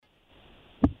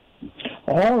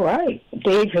All right.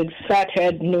 David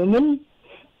Fathead Newman.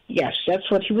 Yes,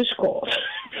 that's what he was called.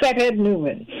 Fathead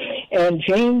Newman. And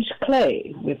James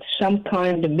Clay with Some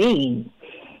Kind of Mean.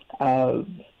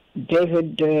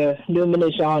 David Newman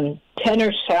is on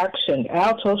tenor sax and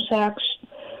alto sax.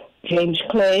 James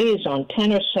Clay is on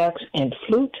tenor sax and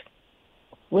flute.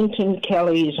 Wynton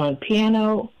Kelly is on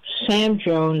piano. Sam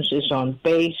Jones is on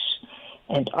bass.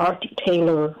 And Art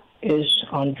Taylor is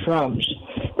on drums.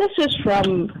 This is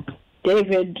from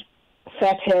David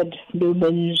Fathead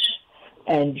Newman's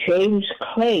and James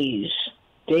Clay's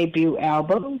debut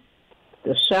album,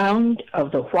 The Sound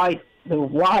of the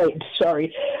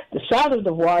Sound of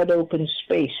the Wide Open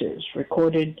Spaces,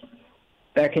 recorded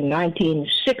back in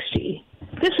 1960.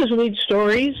 This is Lead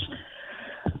Stories.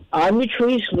 I'm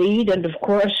Latrice Lead, and of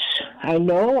course, I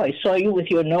saw you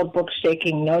with your notebooks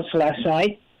taking notes last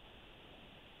night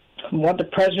from what the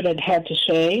president had to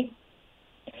say.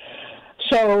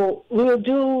 So we'll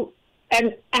do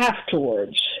an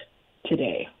afterwards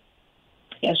today.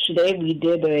 Yesterday we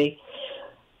did a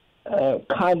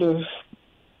kind of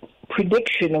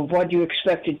prediction of what you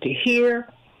expected to hear.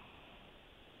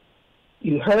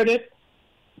 You heard it.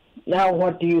 Now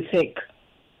what do you think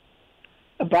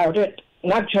about it?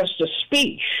 Not just the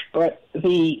speech, but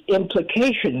the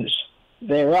implications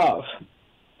thereof.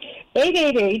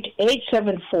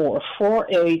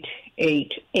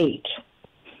 888-874-4888.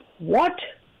 What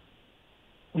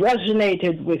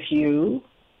resonated with you,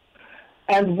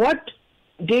 and what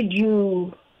did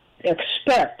you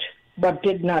expect but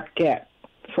did not get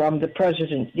from the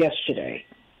president yesterday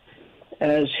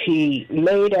as he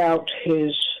laid out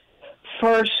his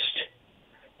first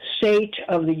State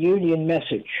of the Union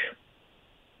message?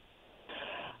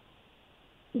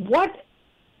 What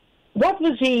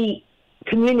was he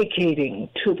communicating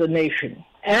to the nation,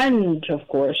 and of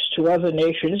course to other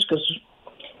nations, because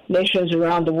nations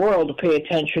around the world pay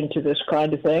attention to this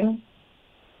kind of thing?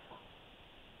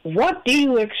 What do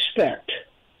you expect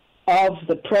of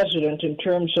the president in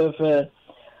terms of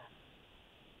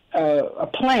a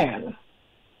plan?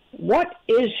 What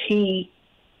is he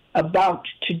about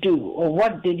to do, or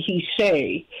what did he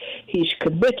say he's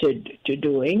committed to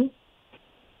doing?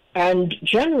 And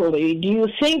generally, do you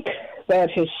think that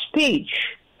his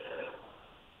speech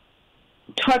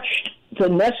touched the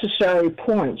necessary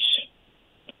points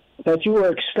that you were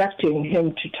expecting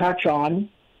him to touch on?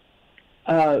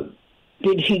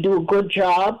 Did he do a good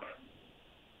job?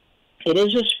 It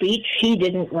is a speech. He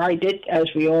didn't write it, as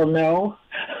we all know.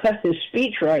 His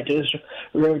speechwriters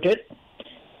wrote it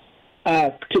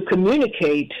to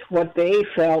communicate what they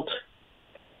felt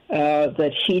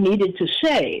that he needed to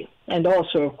say, and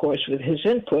also, of course, with his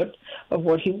input of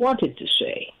what he wanted to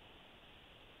say.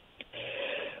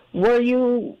 Were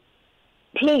you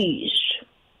pleased?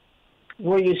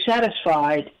 Were you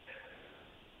satisfied?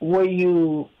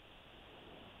 Did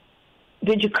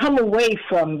you come away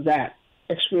from that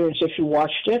experience, if you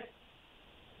watched it,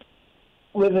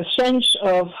 with a sense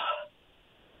of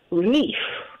relief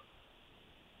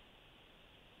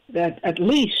that at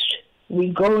least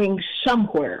we're going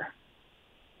somewhere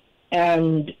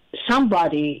and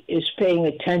somebody is paying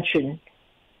attention,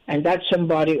 and that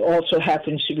somebody also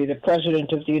happens to be the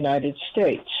President of the United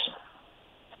States?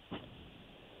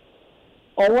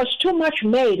 Or was too much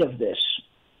made of this?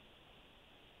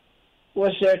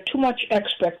 Was there too much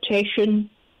expectation?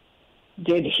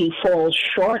 Did he fall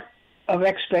short of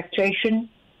expectation?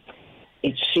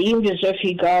 It seemed as if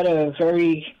he got a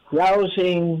very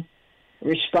rousing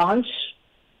response,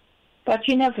 but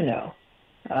you never know.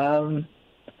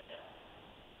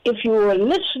 If you were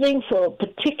listening for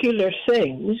particular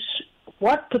things,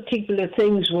 what particular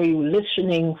things were you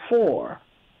listening for?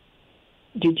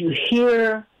 Did you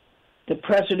hear the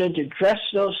president address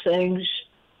those things,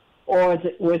 or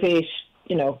were they,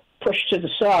 pushed to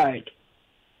the side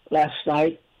last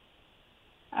night?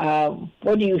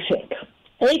 What do you think?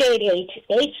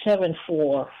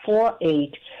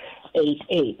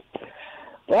 888-874-4888.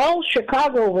 Well,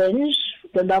 Chicago wins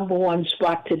the number one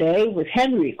spot today with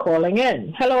Henry calling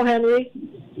in. Hello, Henry.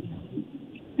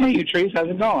 Hey, Latrice, how's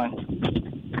it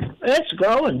going? It's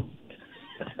going.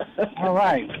 All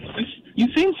right. You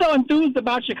seem so enthused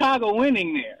about Chicago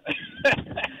winning there.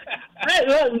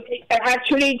 Well,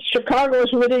 actually, Chicago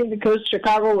is winning because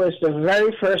Chicago was the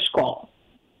very first call.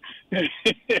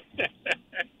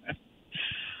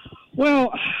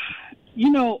 Well,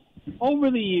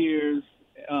 over the years,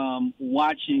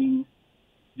 watching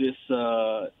this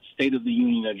State of the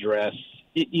Union address,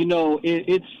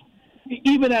 it's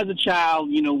even as a child,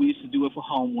 we used to do it for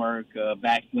homework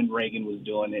back when Reagan was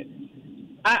doing it.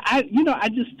 I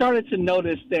just started to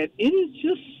notice that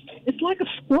it's like a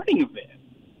sporting event.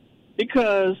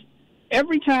 because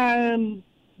every time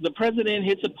the president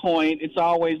hits a point, it's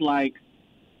always like,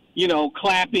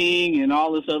 clapping and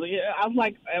all this other. I was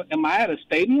like, am I at a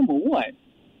stadium or what?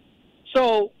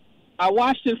 So I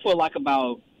watched it for like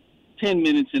about 10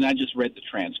 minutes, and I just read the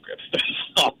transcript. That's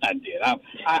all I did.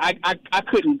 I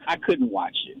couldn't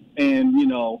watch it. And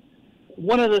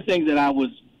one of the things that I was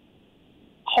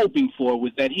hoping for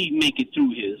was that he'd make it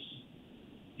through his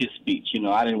speech.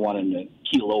 I didn't want him to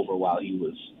keel over while he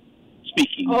was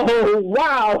speaking. Oh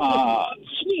wow!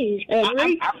 Jeez,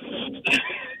 Henry.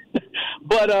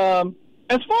 But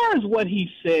as far as what he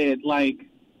said, like,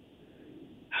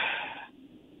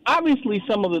 obviously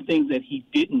some of the things that he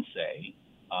didn't say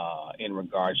in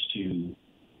regards to,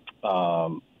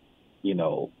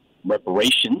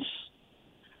 reparations,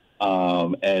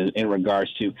 as in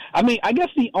regards to, I guess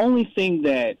the only thing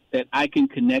that I can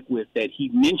connect with that he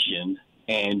mentioned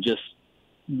and just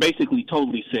basically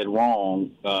totally said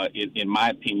wrong, in my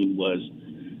opinion, was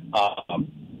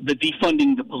the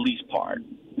defunding the police part.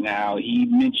 Now, he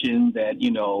mentioned that,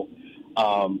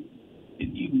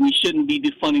 we shouldn't be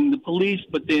defunding the police,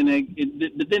 but then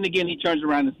again, he turns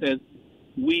around and says,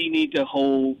 we need to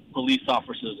hold police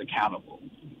officers accountable.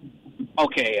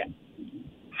 Okay,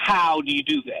 how do you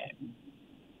do that?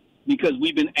 Because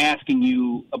we've been asking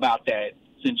you about that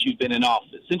since you've been in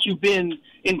office, since you've been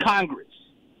in Congress,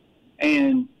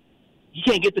 and you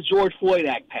can't get the George Floyd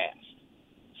Act passed.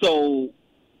 So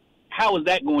how is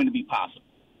that going to be possible?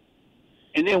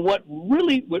 And then what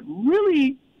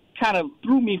really kind of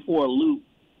threw me for a loop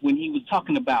when he was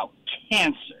talking about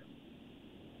cancer,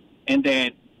 and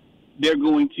that they're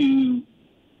going to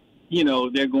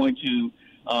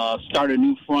start a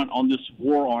new front on this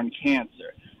war on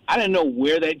cancer. I didn't know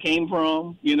where that came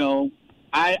from.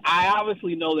 I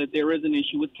obviously know that there is an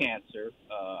issue with cancer.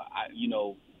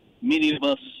 Many of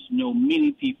us know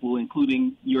many people,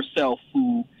 including yourself,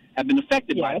 who have been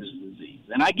affected by this disease,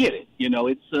 and I get it.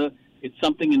 It's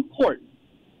something important.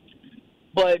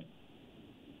 But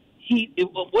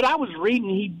what I was reading,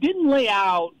 he didn't lay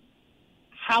out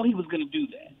how he was going to do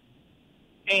that.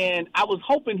 And I was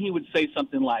hoping he would say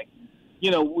something like,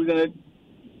 we're going to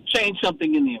change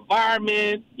something in the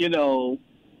environment,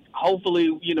 hopefully,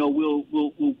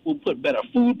 we'll put better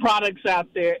food products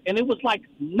out there. And it was like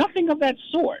nothing of that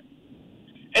sort.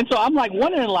 And so I'm like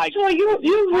wondering, like, so you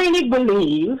really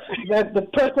believe that the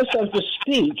purpose of the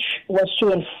speech was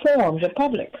to inform the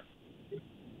public?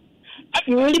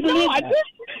 You really believe that?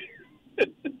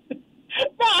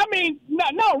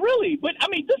 No, really. But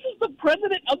this is the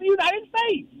president of the United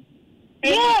States.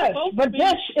 And yes, but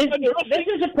this is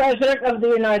the president of the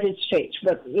United States.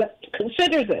 But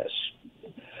consider this: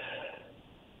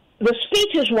 the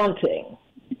speech is one thing.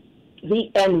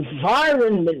 The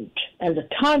environment and the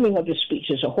timing of the speech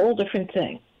is a whole different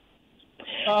thing.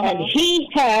 And he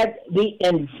had the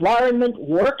environment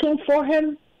working for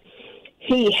him.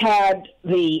 He had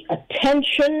the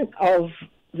attention of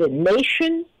the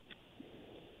nation.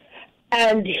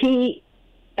 And he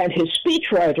and his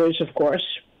speechwriters, of course,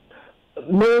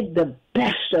 made the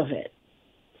best of it.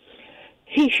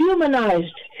 He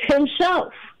humanized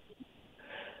himself.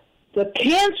 The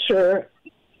cancer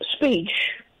speech,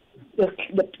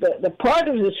 the part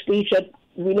of the speech that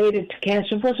related to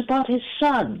cancer was about his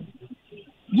son.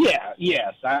 Yeah,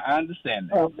 yes, I understand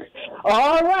that. Okay.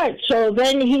 All right, so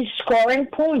then he's scoring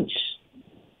points.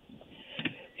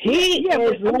 He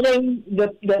is letting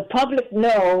the public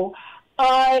know,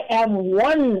 I am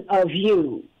one of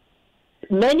you.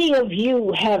 Many of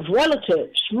you have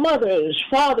relatives, mothers,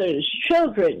 fathers,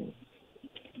 children.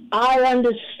 I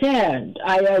understand.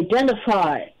 I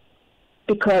identify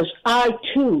because I,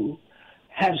 too,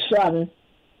 have son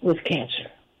with cancer.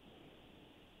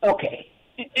 Okay.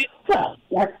 Well,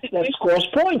 that scores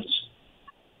points.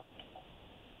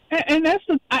 And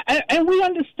and we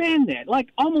understand that. Like,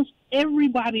 almost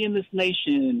everybody in this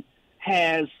nation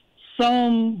has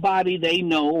somebody they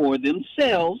know or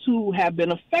themselves who have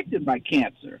been affected by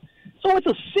cancer. So it's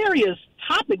a serious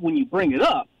topic when you bring it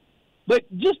up. But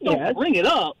just don't bring it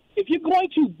up. If you're going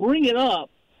to bring it up,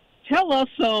 tell us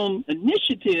some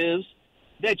initiatives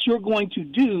that you're going to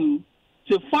do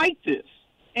to fight this.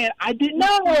 And I didn't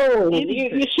know.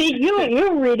 You see,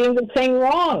 you're reading the thing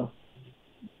wrong.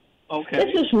 Okay.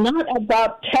 This is not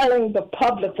about telling the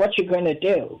public what you're going to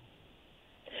do.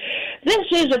 This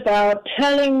is about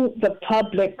telling the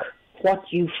public what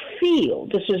you feel.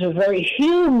 This is a very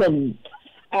human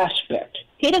aspect.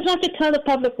 He doesn't have to tell the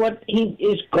public what he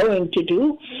is going to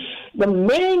do. The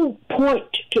main point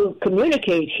to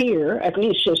communicate here, at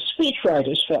least his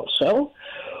speechwriters felt so,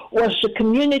 was to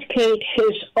communicate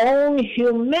his own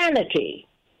humanity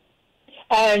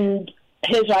and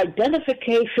his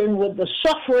identification with the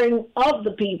suffering of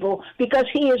the people because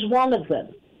he is one of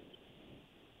them.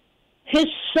 His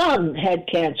son had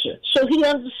cancer, so he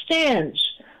understands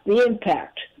the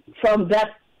impact from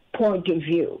that point of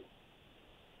view.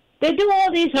 They do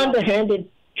all these underhanded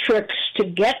tricks to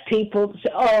get people to say,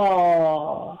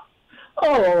 oh,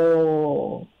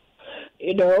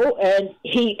 and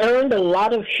he earned a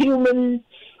lot of human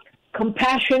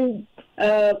compassion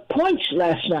points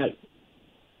last night.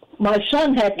 My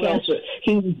son had cancer.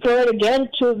 He referred again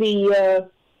to the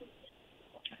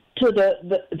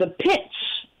pits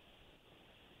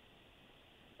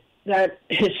that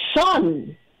his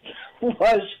son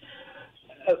was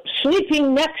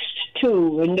sleeping next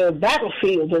to in the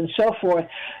battlefield and so forth.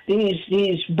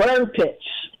 These burn pits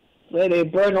where they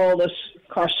burn all this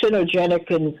carcinogenic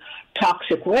and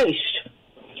toxic waste.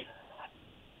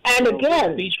 And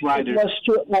again, it's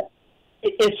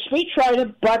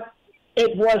speechwriter, but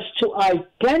it was to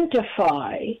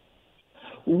identify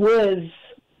with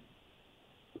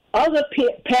other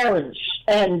parents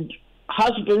and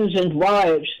husbands and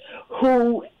wives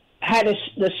who had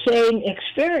the same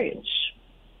experience.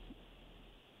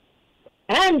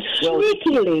 And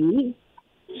sneakily,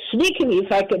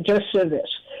 if I could just say this,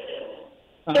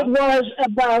 it was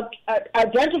about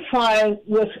identifying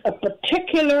with a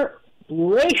particular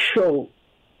racial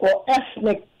or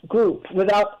ethnic group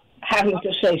without having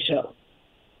to say so.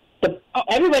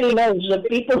 Everybody knows the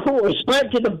people who were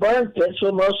sent to the burn pits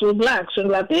were mostly blacks and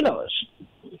Latinos.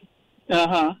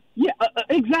 Yeah,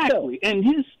 exactly. And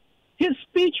his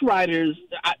speechwriters,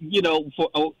 I know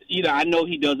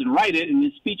he doesn't write it, and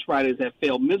his speechwriters have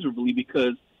failed miserably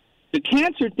because the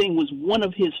cancer thing was one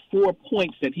of his 4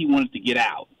 points that he wanted to get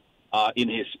out in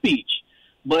his speech.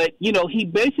 But, he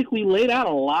basically laid out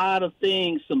a lot of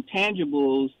things, some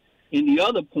tangibles in the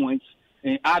other points.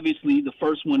 And obviously the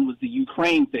first one was the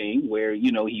Ukraine thing where,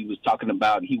 he was talking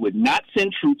about he would not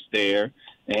send troops there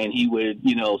and he would,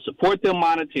 support them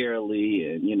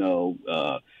monetarily and,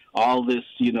 all this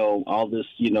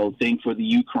thing for the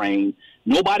Ukraine.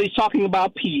 Nobody's talking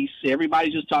about peace.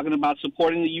 Everybody's just talking about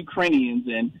supporting the Ukrainians.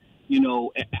 And,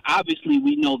 obviously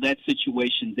we know that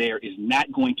situation there is not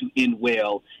going to end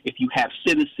well if you have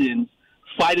citizens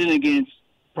fighting against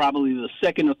probably the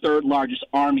second or third largest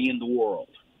army in the world.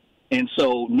 And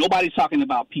so nobody's talking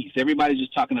about peace. Everybody's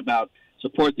just talking about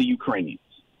support the Ukrainians.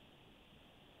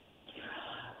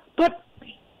 But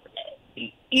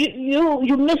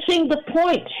you're missing the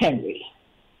point, Henry.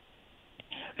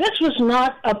 This was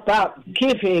not about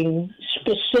giving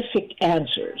specific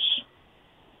answers.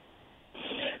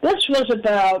 This was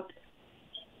about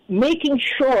making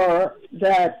sure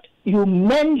that you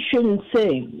mention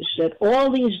things, that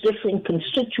all these different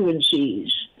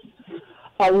constituencies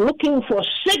are looking for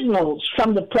signals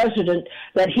from the president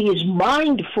that he is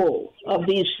mindful of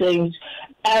these things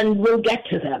and will get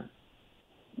to them.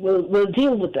 We'll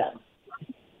deal with them.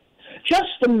 Just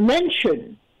the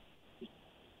mention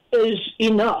is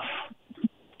enough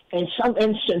in some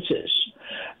instances.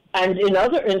 And in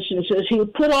other instances, he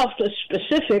put off the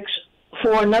specifics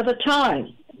for another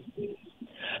time.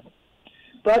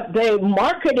 But they're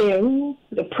marketing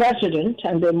the president,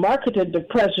 and they marketed the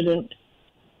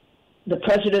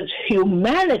president's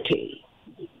humanity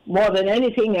more than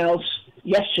anything else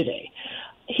yesterday.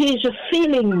 He's a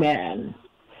feeling man.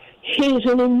 He's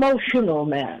an emotional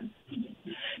man.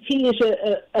 He is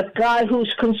a guy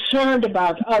who's concerned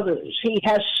about others. He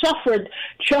has suffered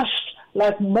just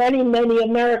like many, many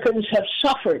Americans have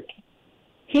suffered.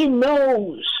 He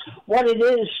knows what it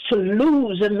is to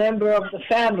lose a member of the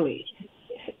family.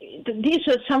 These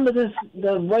are some of the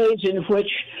ways in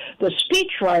which the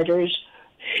speechwriters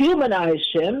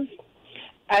humanized him,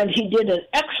 and he did an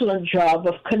excellent job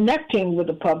of connecting with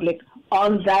the public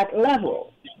on that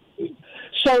level,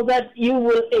 so that you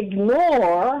will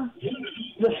ignore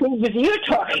the things that you're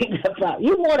talking about.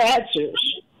 You want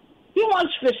answers. You want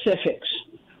specifics.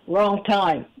 Wrong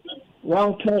time,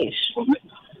 wrong place.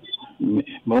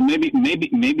 Well,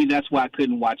 maybe that's why I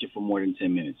couldn't watch it for more than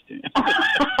 10 minutes. You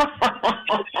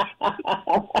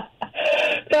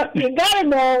got to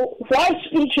know why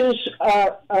speeches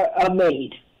are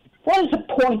made. What is the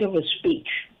point of a speech?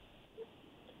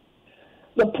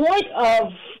 The point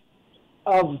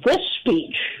of this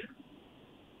speech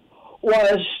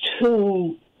was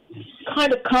to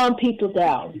kind of calm people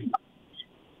down,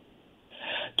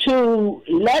 to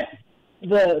let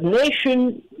the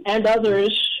nation and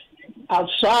others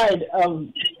outside of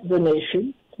the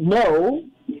nation know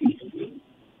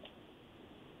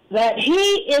that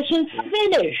he isn't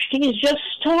finished. He's just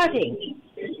starting.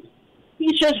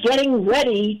 He's just getting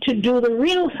ready to do the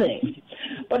real thing.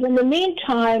 But in the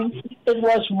meantime, it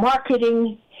was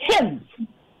marketing him.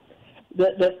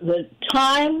 The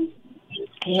time,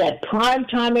 he had prime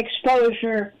time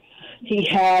exposure, he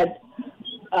had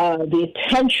the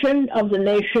attention of the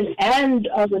nation and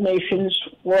other nations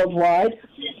worldwide,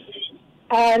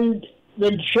 and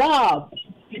the job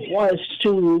was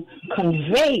to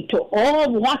convey to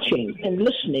all watching and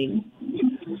listening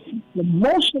the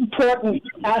most important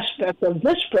aspect of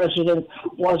this president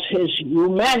was his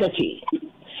humanity.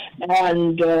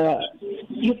 And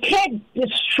you can't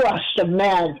distrust a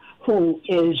man who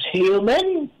is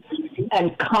human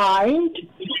and kind.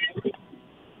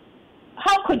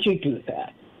 How could you do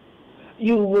that?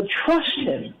 You would trust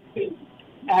him,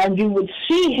 and you would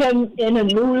see him in a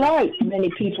new light, many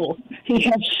people. He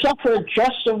has suffered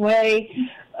just the way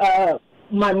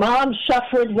my mom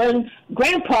suffered when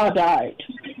Grandpa died.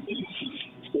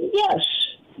 Yes,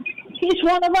 he's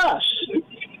one of us.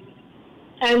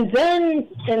 And then,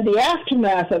 in the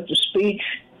aftermath of the speech,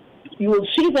 you will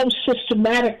see them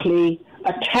systematically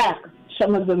attack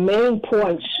some of the main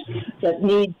points that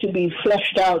need to be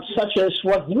fleshed out, such as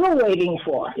what you're waiting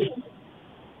for.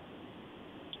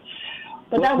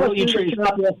 But that was your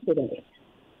job yesterday.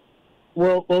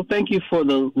 Well, thank you for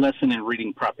the lesson in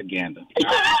reading propaganda.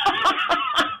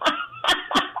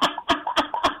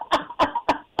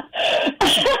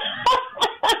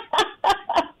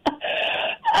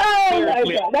 Oh my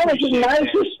God, that was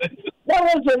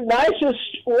the nicest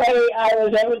way I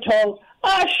was ever told.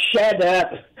 Oh, shut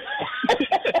up.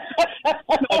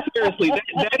 No, seriously,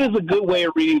 that is a good way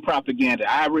of reading propaganda.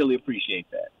 I really appreciate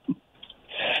that.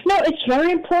 No, it's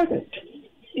very important.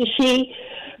 You see,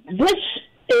 this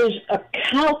is a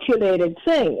calculated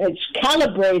thing. It's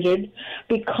calibrated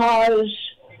because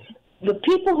the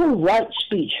people who write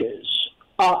speeches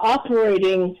are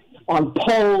operating on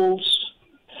polls.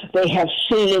 They have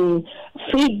seen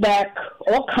feedback,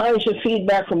 all kinds of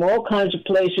feedback from all kinds of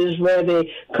places where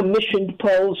they commissioned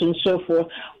polls and so forth.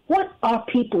 What are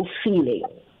people feeling?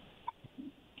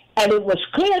 And it was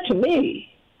clear to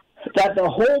me that the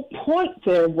whole point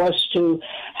there was to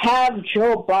have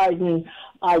Joe Biden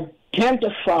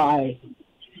identify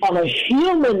on a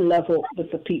human level with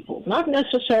the people, not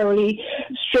necessarily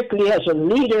strictly as a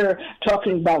leader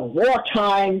talking about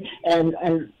wartime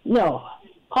and no.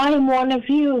 I'm one of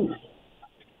you.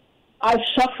 I've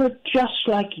suffered just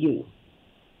like you.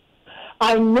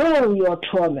 I know your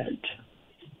torment.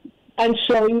 And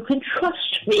so you can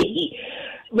trust me.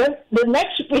 When the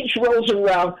next speech rolls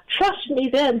around, trust me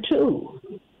then too.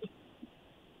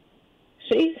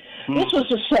 See? This was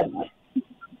a setup.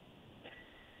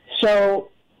 So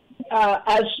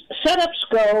as setups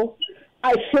go,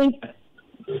 I think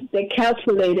they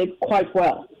calculated quite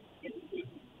well.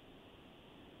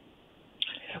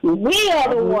 We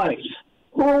are the ones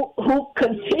who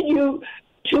continue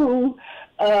to,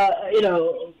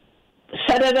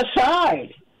 set it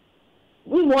aside.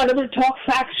 We want them to talk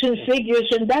facts and figures,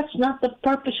 and that's not the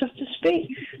purpose of the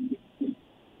speech.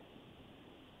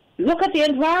 Look at the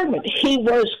environment. He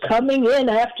was coming in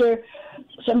after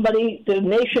somebody the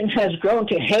nation has grown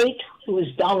to hate, who is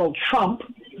Donald Trump,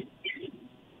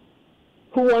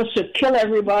 who wants to kill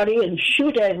everybody and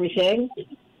shoot everything.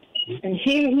 And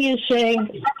here he is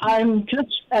saying, I'm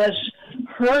just as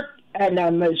hurt and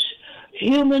I'm as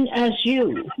human as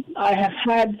you. I have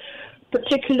had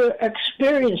particular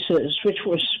experiences which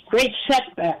were great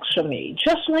setbacks for me,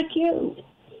 just like you.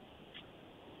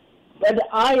 But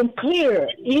I am clear,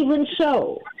 even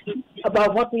so,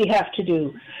 about what we have to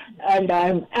do. And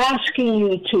I'm asking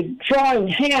you to join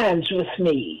hands with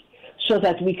me so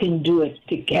that we can do it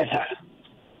together.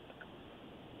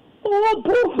 Oh,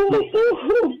 boo-hoo,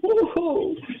 boo-hoo,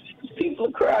 boo-hoo. People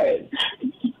are crying.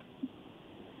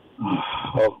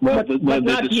 Oh, well, the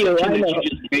description that you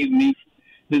just gave me,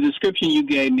 the description you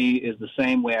gave me is the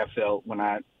same way I felt when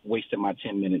I wasted my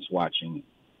 10 minutes watching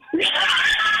it.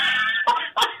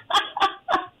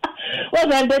 Well,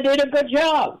 then they did a good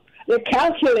job. They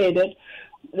calculated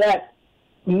that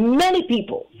many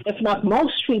people, if not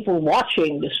most people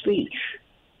watching the speech,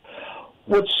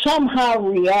 would somehow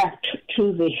react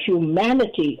to the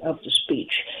humanity of the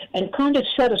speech and kind of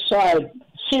set aside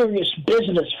serious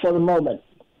business for the moment.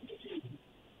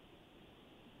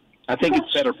 I think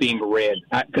it's better being read,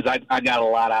 because I got a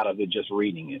lot out of it just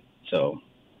reading it. So.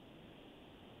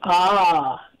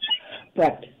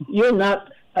 But you're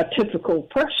not a typical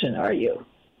person, are you?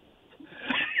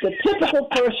 The typical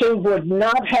person would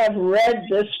not have read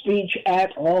this speech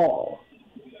at all.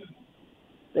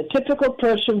 The typical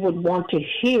person would want to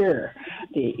hear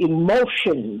the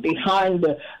emotion behind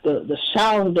the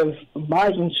sound of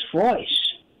Biden's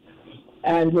voice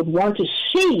and would want to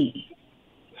see,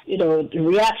 the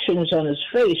reactions on his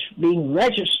face being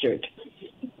registered.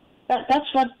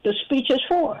 That's what the speech is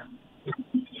for.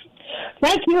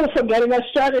 Thank you for getting us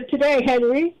started today,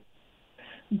 Henry.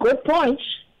 Good points.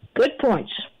 Good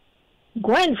points.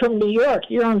 Gwen from New York,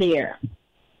 you're on the air.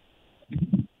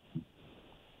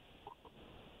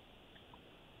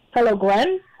 Hello,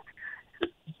 Gwen.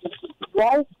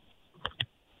 Yes?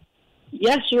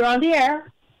 Yes, you're on the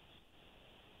air.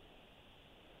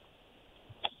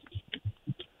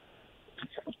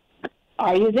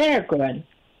 Are you there, Gwen?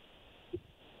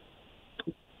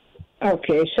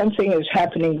 Okay, something is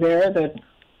happening there that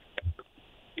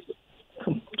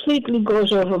completely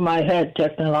goes over my head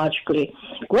technologically.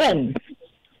 Gwen,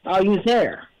 are you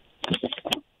there?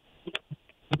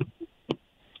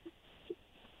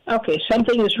 Okay,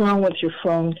 something is wrong with your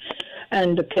phone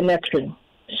and the connection.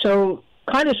 So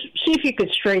kind of see if you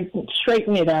could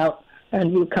straighten it out,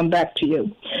 and we'll come back to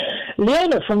you.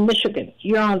 Leona from Michigan,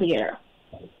 you're on the air.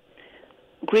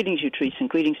 Greetings, Utrice, and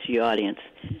greetings to your audience.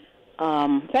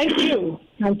 Thank you,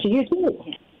 and to you too.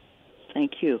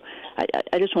 Thank you.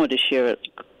 I just wanted to share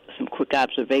some quick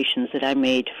observations that I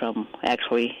made from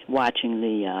actually watching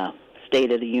the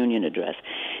State of the Union address.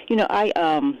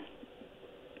 I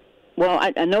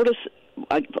noticed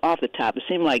off the top, it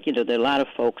seemed like there are a lot of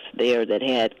folks there that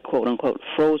had quote unquote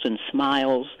frozen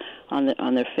smiles on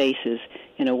their faces,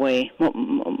 in a way,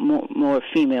 more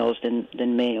females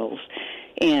than males,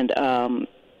 and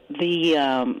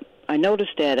I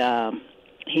noticed that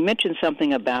he mentioned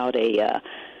something about a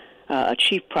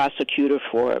chief prosecutor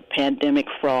for pandemic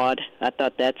fraud. I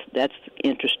thought that's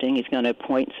interesting. He's going to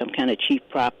appoint some kind of chief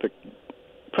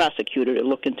prosecutor to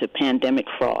look into pandemic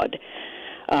fraud.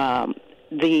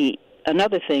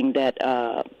 Another thing that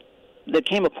there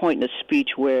came a point in the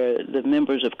speech where the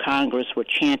members of Congress were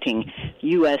chanting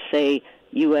USA,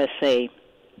 USA,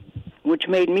 which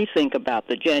made me think about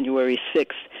the January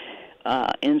 6th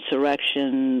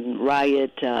insurrection,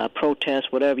 riot,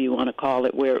 protest, whatever you want to call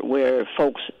it, where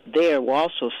folks there were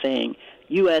also saying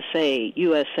USA,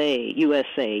 USA,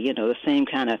 USA, the same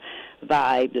kind of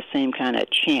vibe, the same kind of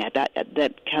chant.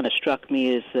 That kind of struck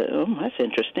me as, that's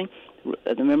interesting.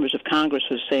 The members of Congress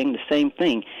were saying the same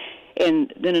thing.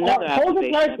 And then another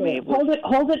observation I made was...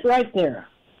 Hold it right there.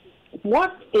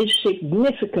 What is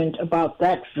significant about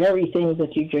that very thing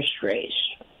that you just raised?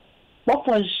 What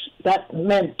was that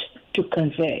meant to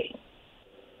convey?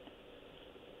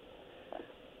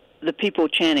 The people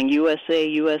chanting USA,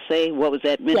 USA, what was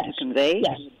that meant to convey?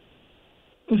 Yes.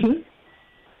 Mm-hmm.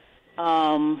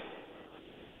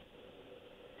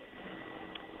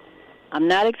 I'm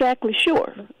not exactly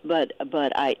sure, but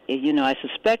I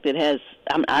suspect it has.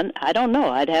 I don't know.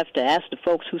 I'd have to ask the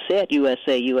folks who said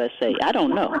USA, USA. I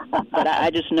don't know, but I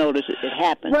just noticed it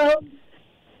happened. Well,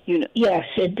 yes,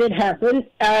 it did happen,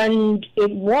 and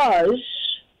it was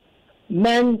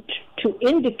meant to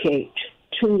indicate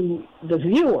to the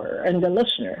viewer and the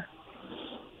listener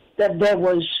that there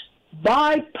was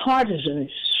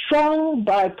strong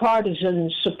bipartisan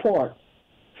support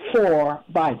for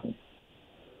Biden.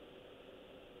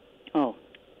 Oh.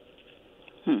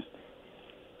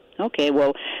 Okay,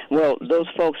 well, those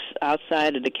folks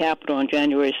outside of the Capitol on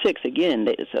January 6th, again,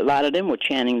 a lot of them were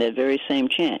chanting that very same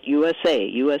chant, USA,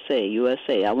 USA,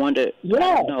 USA. I wonder, yes.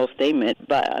 I don't know if they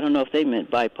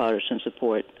meant bipartisan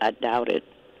support. I doubt it.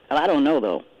 I don't know,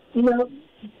 though.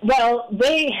 Well,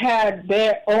 they had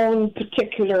their own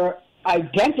particular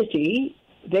identity.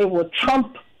 They were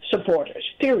Trump supporters,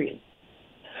 period.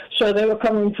 So they were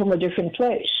coming from a different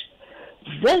place.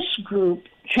 This group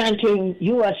chanting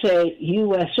USA,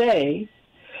 USA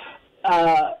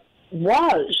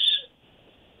was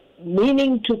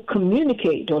meaning to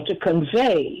communicate or to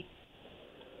convey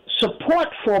support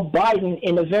for Biden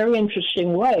in a very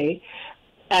interesting way,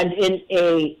 and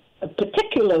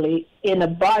particularly in a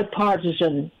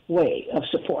bipartisan way of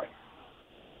support.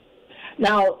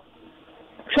 Now,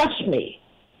 trust me,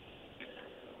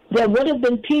 there would have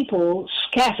been people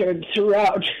scattered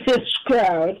throughout this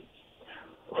crowd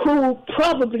who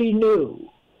probably knew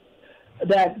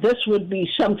that this would be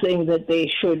something that they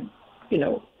should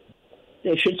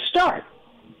start.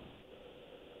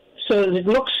 So it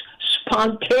looks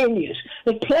spontaneous.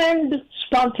 They planned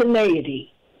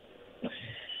spontaneity.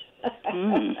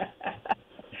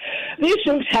 These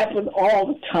things happen all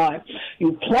the time.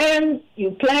 You plan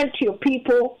to your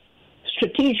people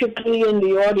strategically in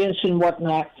the audience and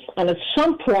whatnot, and at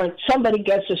some point somebody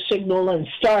gets a signal and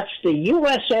starts the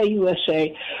USA,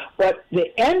 USA, but the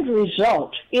end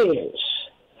result is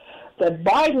that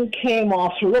Biden came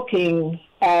off looking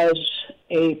as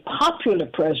a popular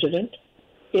president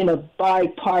in a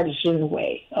bipartisan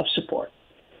way of support.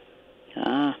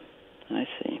 I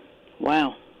see.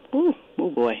 Wow. Ooh, oh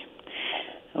boy.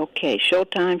 Okay,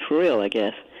 showtime for real, I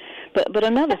guess. But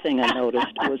another thing I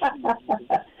noticed was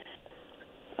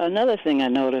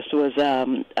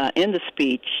in the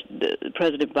speech,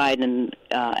 President Biden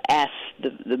asked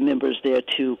the members there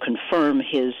to confirm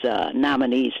his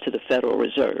nominees to the Federal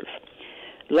Reserve.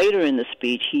 Later in the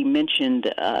speech, he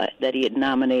mentioned that he had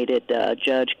nominated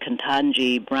Judge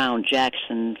Ketanji Brown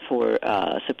Jackson for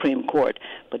Supreme Court,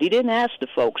 but he didn't ask the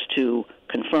folks to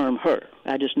confirm her.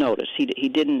 I just noticed he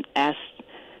didn't ask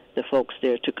the folks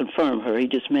there to confirm her. He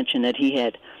just mentioned that he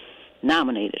had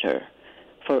nominated her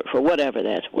for whatever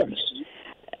that's worth.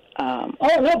 But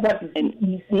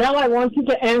now I want you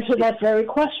to answer that very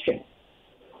question.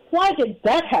 Why did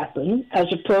that happen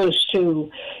as opposed to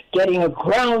getting a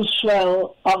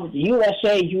groundswell of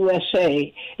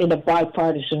USA in a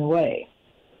bipartisan way?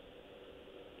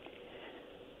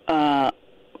 Why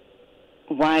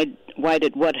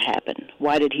did what happen?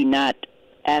 Why did he not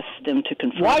ask them to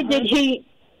confirm? Why did he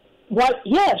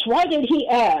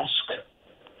ask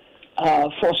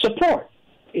for support,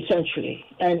 essentially,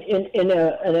 and in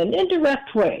an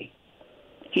indirect way?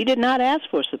 He did not ask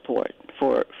for support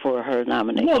for her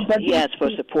nomination. No, but he asked for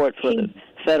support for the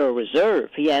Federal Reserve.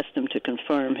 He asked them to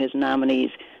confirm his nominees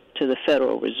to the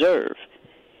Federal Reserve.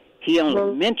 He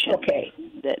only mentioned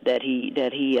that he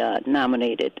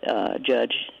nominated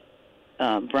Judge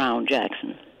Brown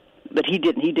Jackson, but he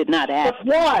did not ask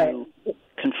to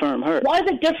confirm her. Why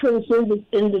the difference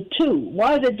in the two?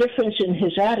 Why the difference in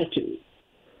his attitude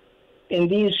in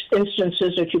these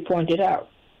instances that you pointed out?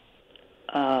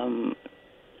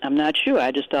 I'm not sure.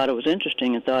 I just thought it was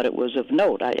interesting and thought it was of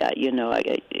note. I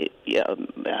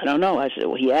don't know. I said,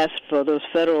 well, he asked for those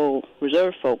Federal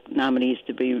Reserve folk nominees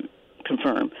to be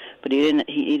confirmed, but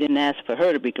he didn't ask for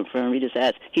her to be confirmed. He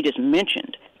just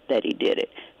mentioned that he did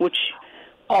it, which.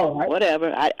 All right.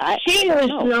 Whatever. She is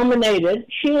nominated.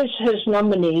 She is his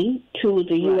nominee to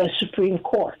the U.S. Supreme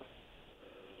Court.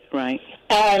 Right.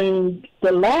 And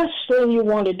the last thing you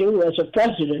want to do as a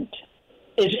president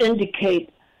is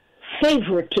indicate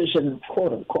favoritism,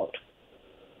 quote unquote.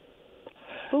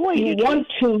 Well, you want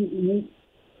to,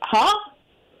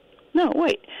 No,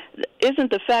 wait.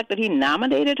 Isn't the fact that he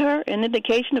nominated her an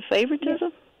indication of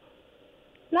favoritism?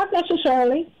 Not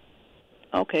necessarily.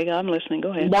 Okay, I'm listening.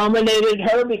 Go ahead. He nominated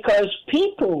her because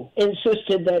people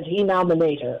insisted that he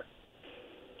nominate her.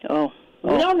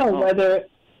 We don't know whether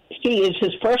she is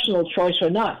his personal choice or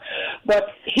not,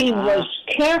 but he was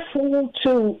careful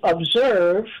to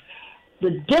observe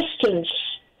the distance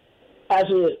as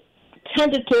a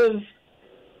tentative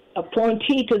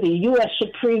appointee to the U.S.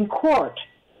 Supreme Court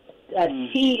that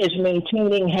he is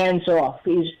maintaining hands off.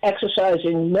 He's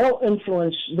exercising no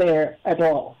influence there at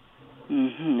all.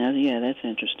 Mm-hmm. Yeah, that's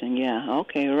interesting. Yeah.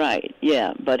 Okay. Right.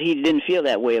 Yeah, but he didn't feel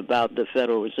that way about the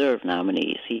Federal Reserve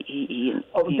nominees. He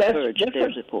encouraged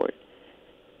their support.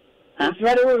 The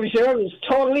Federal Reserve is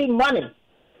totally money.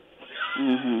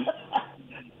 Mm-hmm.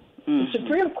 The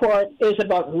Supreme Court is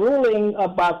about ruling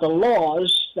about the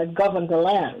laws that govern the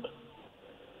land.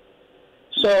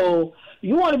 So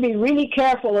you want to be really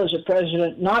careful as a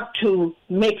president not to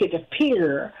make it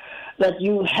appear that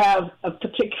you have a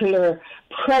particular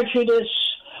prejudice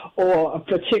or a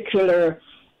particular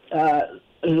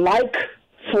like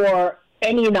for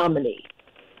any nominee.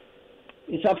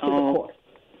 It's up to the court.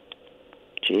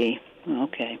 Gee,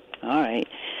 okay, all right,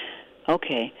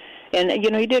 okay. And,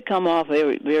 he did come off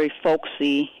very, very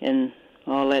folksy and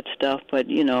all that stuff, but,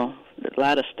 a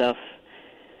lot of stuff,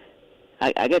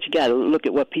 I guess you got to look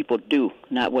at what people do,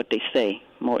 not what they say.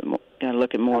 More got to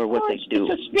look at more of what they do.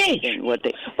 It's a speech.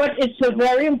 But it's a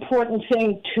very important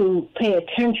thing to pay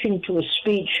attention to a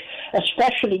speech,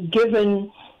 especially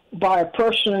given by a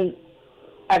person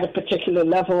at a particular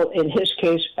level, in his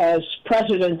case, as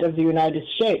President of the United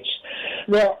States.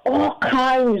 There are all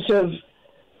kinds of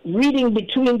reading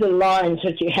between the lines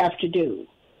that you have to do,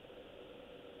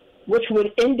 which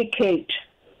would indicate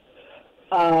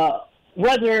what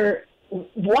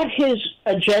his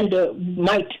agenda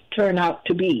might turn out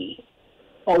to be,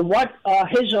 or what are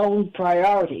his own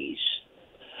priorities,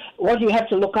 what you have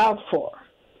to look out for,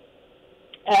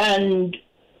 and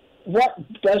what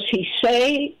does he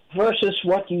say versus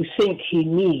what you think he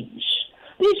means.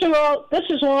 This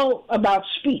is all about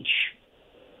speeches,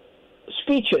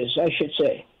 I should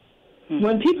say. Mm-hmm.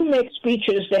 When people make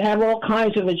speeches, they have all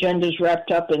kinds of agendas wrapped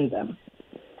up in them.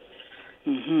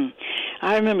 Mm-hmm.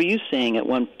 I remember you saying at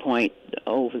one point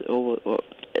over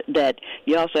that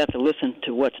you also have to listen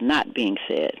to what's not being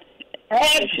said.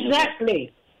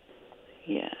 Exactly.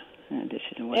 Yeah.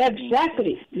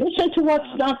 Exactly. Listen to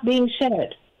what's not being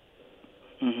said.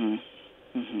 Mm-hmm.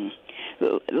 Mm-hmm.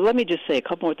 let me just say a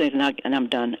couple more things, and I'm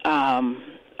done.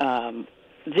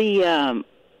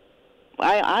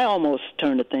 I almost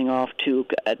turned the thing off too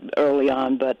early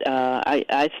on, but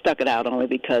I stuck it out only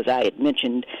because I had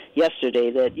mentioned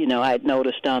yesterday that I had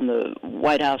noticed on the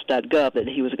WhiteHouse.gov that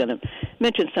he was going to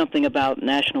mention something about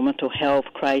national mental health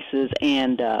crisis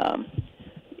and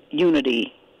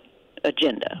unity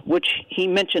agenda, which he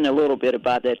mentioned a little bit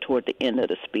about that toward the end of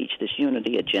the speech, this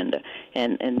unity agenda,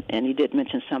 and he did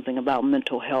mention something about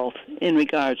mental health in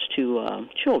regards to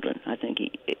children, I think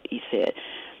he said.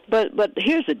 But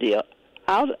here's the deal.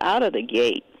 Out of the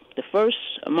gate,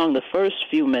 among the first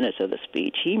few minutes of the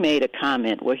speech, he made a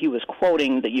comment where he was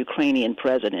quoting the Ukrainian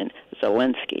president,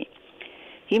 Zelensky.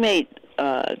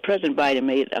 President Biden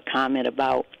made a comment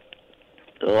about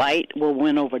light will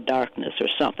win over darkness or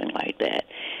something like that.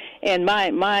 And my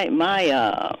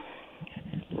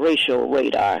racial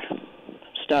radar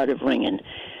started ringing.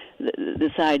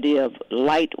 This idea of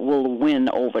light will win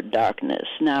over darkness.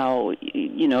 Now,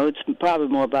 it's probably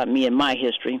more about me and my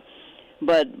history,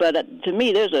 but to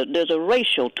me, there's a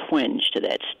racial twinge to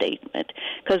that statement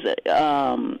because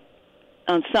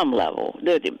on some level,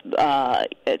 given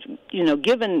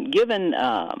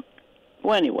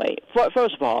well, anyway,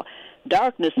 first of all,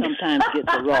 darkness sometimes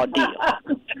gets a raw deal.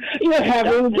 You're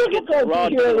having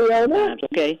difficulty here, Leona.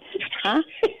 Okay? Huh?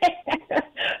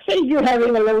 You're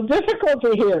having a little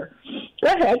difficulty here.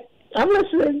 Go ahead. I'm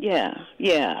listening. Yeah.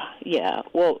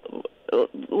 Well,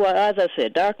 as I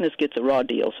said, darkness gets a raw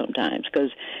deal sometimes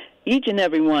because each and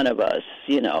every one of us,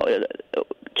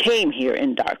 came here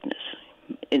in darkness,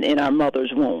 in our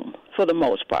mother's womb, for the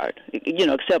most part,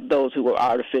 except those who were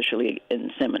artificially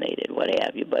inseminated, what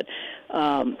have you. But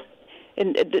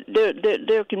and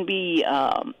there can be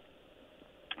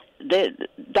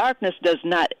darkness does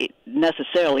not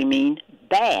necessarily mean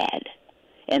bad,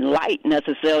 and light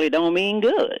necessarily don't mean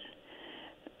good.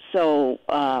 So,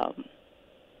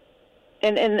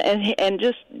 and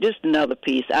just another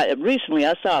piece. Recently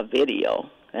I saw a video,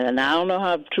 and I don't know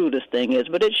how true this thing is,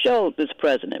 but it showed this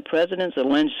President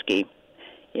Zelensky,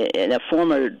 in a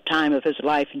former time of his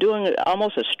life, doing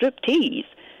almost a striptease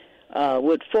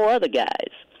with 4 other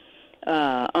guys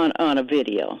on a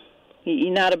video.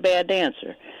 He's not a bad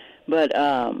dancer, but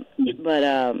I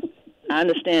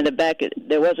understand that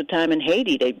there was a time in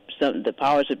Haiti the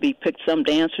powers that be picked some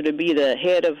dancer to be the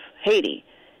head of Haiti,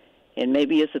 and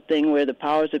maybe it's a thing where the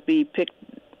powers that be picked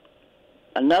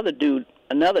another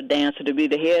dancer to be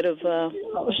the head of.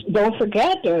 Don't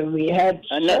forget, we had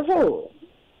several.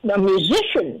 A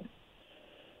musician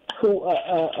who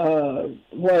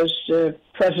was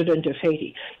president of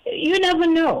Haiti. You never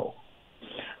know.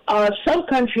 Some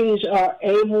countries are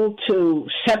able to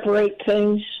separate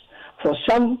things. For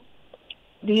some,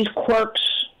 these quirks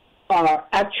are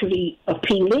actually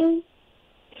appealing.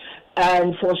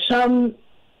 And for some,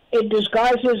 it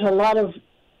disguises a lot of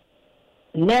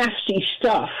nasty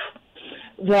stuff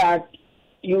that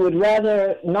you would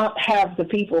rather not have the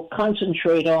people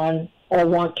concentrate on or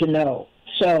want to know.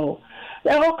 So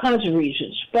there are all kinds of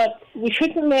reasons. But we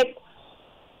shouldn't make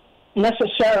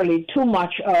necessarily too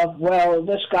much of, well,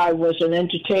 this guy was an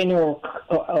entertainer or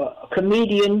a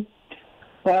comedian.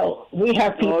 Well, we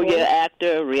have people... Oh, yeah,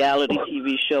 actor, reality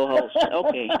TV show host.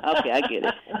 Okay, I get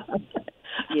it.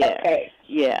 Yeah, okay.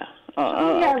 Yeah.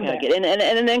 Okay, I get it.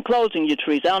 And then closing,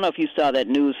 Yatrice, I don't know if you saw that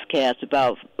newscast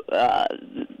about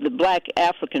the black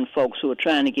African folks who are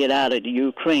trying to get out of the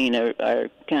Ukraine are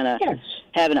kind of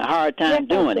having a hard time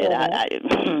doing it.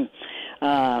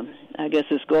 I guess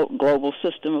this global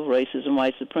system of racism,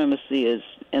 white supremacy is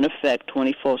in effect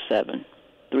 24/7,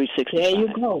 365. There you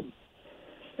go.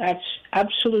 That's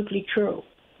absolutely true.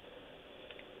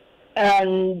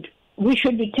 And we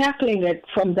should be tackling it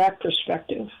from that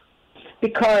perspective,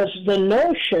 because the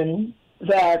notion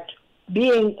that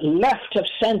being left of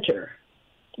center,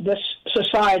 this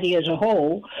society as a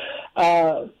whole,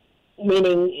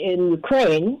 meaning in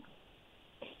Ukraine,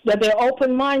 that they're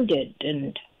open-minded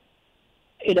and,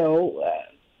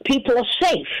 people are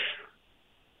safe.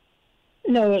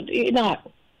 No, you're not.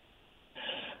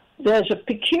 There's a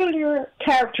peculiar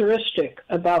characteristic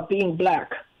about being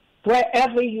black.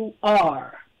 Wherever you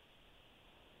are,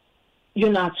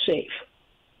 you're not safe.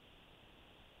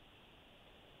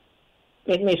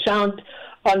 It may sound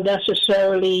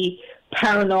unnecessarily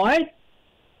paranoid,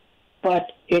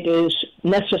 but it is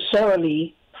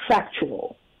necessarily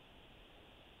factual.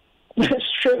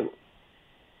 It's true.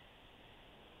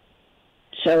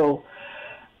 So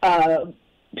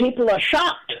people are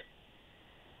shocked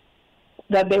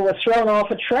that they were thrown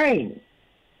off a train.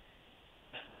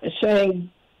 They're saying,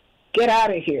 get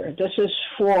out of here. This is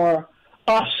for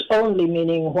us only,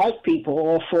 meaning white people,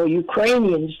 or for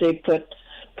Ukrainians, they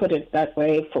put it that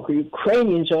way, for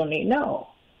Ukrainians only. No.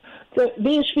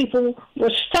 These people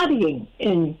were studying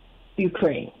in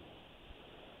Ukraine.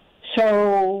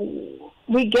 So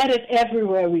we get it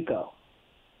everywhere we go.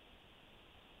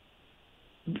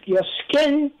 Your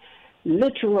skin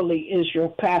literally is your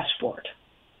passport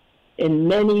in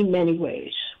many, many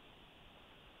ways.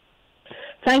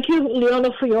 Thank you, Leona,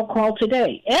 for your call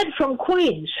today. Ed from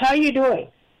Queens, how are you doing?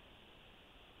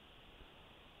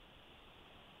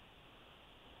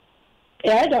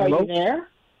 Ed, are you there?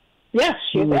 Yes,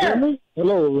 you're there. Me?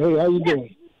 Hello, hey, how you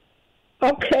doing?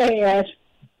 Okay, Ed.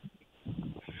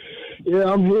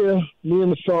 Yeah, I'm here. Me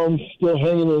and the phone, still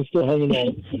hanging on.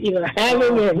 You're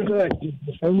hanging in, good.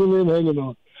 Hanging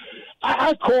on.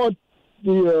 I caught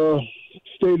the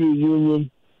State of the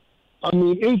Union. I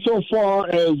mean, insofar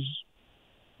as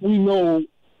we know,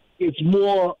 it's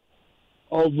more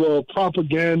of a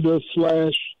propaganda /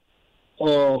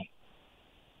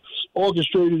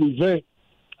 orchestrated event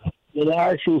than an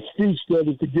actual speech that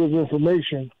is to give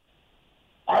information.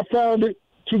 I found it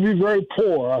to be very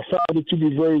poor. I found it to be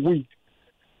very weak.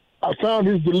 I found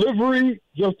his delivery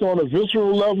just on a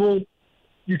visceral level.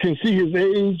 You can see his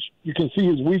age. You can see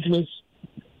his weakness.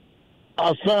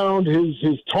 I found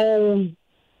his tone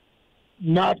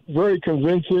not very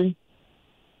convincing.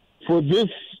 For this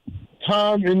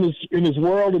time in this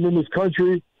world and in this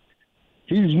country,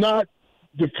 he's not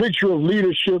the picture of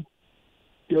leadership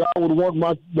that I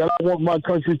want my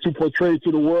country to portray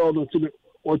to the world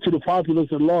or to the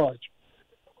populace at large.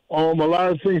 A lot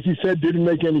of things he said didn't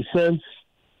make any sense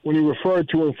when he referred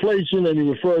to inflation and he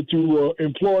referred to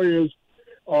employers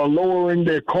lowering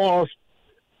their costs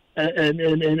and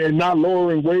not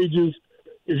lowering wages.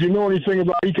 If you know anything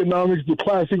about economics, the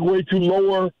classic way to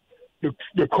lower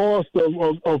the cost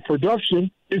of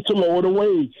production is to lower the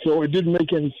wage. So it didn't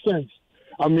make any sense.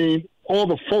 I mean, all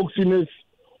the folksiness,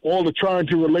 all the trying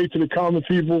to relate to the common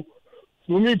people.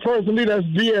 For me personally, that's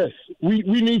BS. We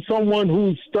need someone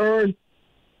who's stern,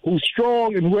 who's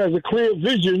strong, and who has a clear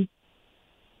vision,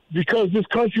 because this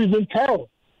country's in peril.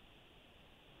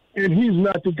 And he's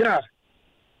not the guy.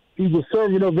 He's a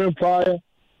servant of empire.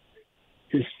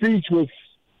 His speech was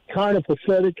kind of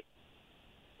pathetic.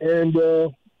 And,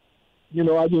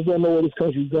 I just don't know where this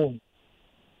country's going.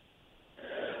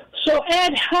 So,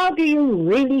 Ed, how do you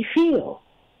really feel?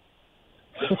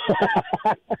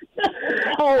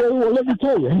 Oh, well, let me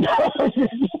tell you.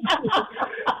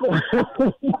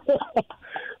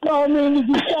 No, I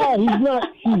mean, this guy, he's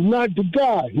not the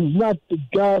guy. He's not the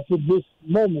guy for this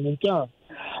moment in time.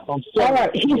 I'm sorry. All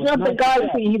right, he's not the guy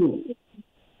for you.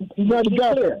 He's not the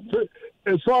guy.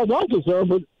 As far as I'm concerned,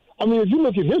 but, I mean, if you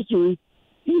look at history,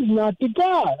 he's not the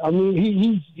guy. I mean,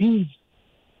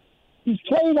 he's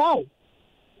played out.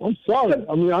 I'm sorry.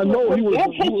 I mean, I know he was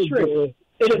history.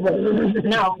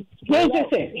 Now, here's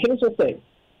the thing.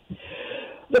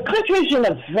 The country's in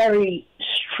a very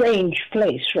strange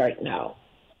place right now.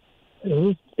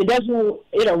 Mm-hmm. It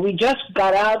doesn't, we just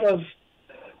got out of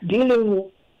dealing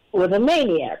with a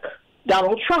maniac,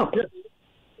 Donald Trump.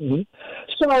 Mm-hmm.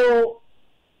 So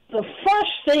the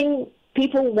first thing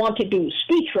people want to do,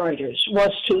 speechwriters,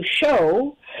 was to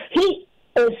show he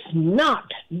is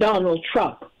not Donald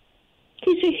Trump.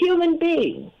 He's a human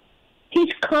being.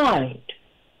 He's kind.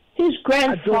 He's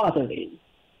grandfatherly.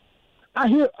 I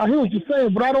hear what you're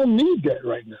saying, but I don't need that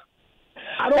right now.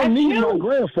 I don't need my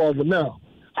grandfather now.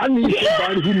 I need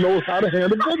somebody who knows how to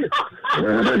handle business. I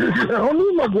don't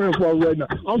need my grandfather right now.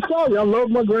 I'm sorry. I love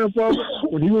my grandfather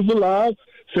when he was alive.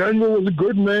 Samuel was a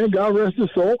good man, God rest his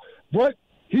soul. But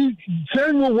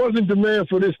Samuel wasn't the man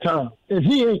for this time, and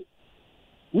he ain't.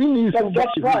 We need somebody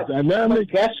who's dynamic.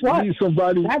 But guess what? We need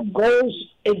somebody.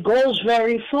 It goes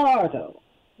very far, though.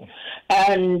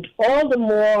 And all the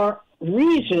more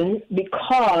reason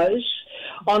because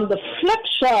on the flip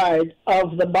side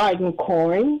of the Biden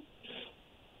coin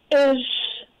is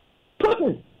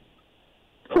Putin,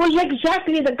 who is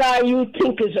exactly the guy you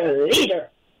think is a leader.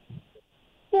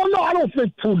 Well, no, I don't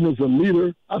think Putin is a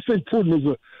leader. I think Putin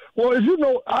is well, as you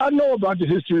know, I know about the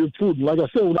history of Putin. Like I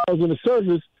said, when I was in the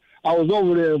service, I was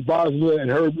over there in Bosnia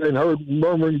and heard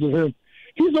murmurings of him.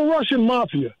 He's a Russian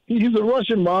mafia. He's a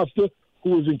Russian mobster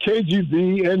who was in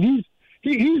KGB, and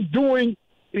he's doing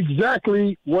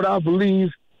exactly what I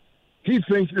believe he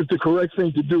thinks is the correct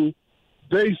thing to do,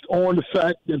 based on the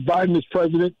fact that Biden is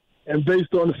president and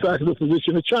based on the fact of the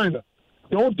position of China.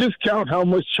 Don't discount how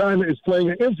much China is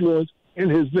playing an influence in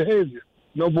his behavior,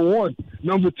 number one.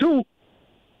 Number two,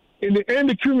 in the end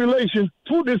accumulation,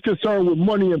 Putin is concerned with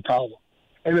money and power.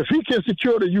 And if he can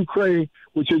secure the Ukraine,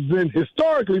 which has been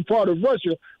historically part of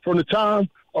Russia from the time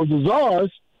of the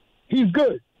Tsars, he's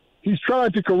good. He's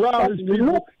trying to corral his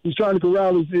people. He's trying to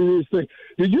corral his thing.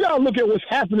 You got to look at what's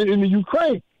happening in the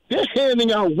Ukraine. They're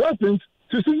handing out weapons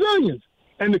to civilians.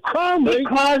 And the crime rate...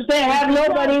 Because they have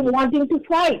nobody wanting to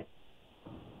fight.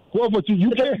 Well, but you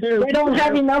can't hand... They don't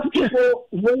have enough people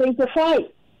willing to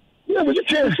fight. Yeah, but you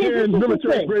can't hand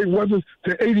military-grade weapons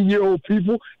to 80-year-old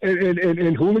people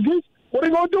and hooligans. What are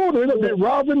they going to do? They're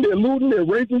robbing, they're looting, they're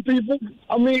raping people.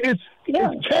 I mean, it's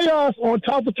chaos on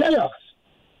top of chaos.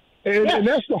 And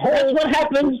that's the whole... That's what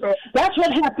happens. That's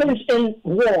what happens in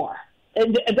war.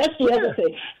 And that's the other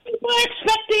thing. People are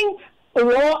expecting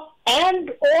law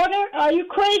and order. Are you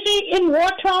crazy? In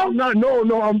wartime? I'm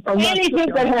not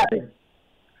anything can happen.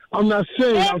 I'm not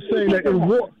saying. I'm saying that in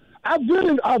war. I've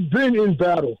been in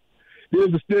battle.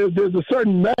 There's a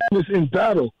certain madness in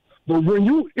battle, but when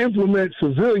you implement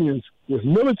civilians with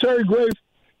military grades,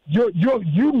 you're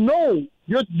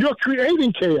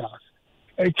creating chaos,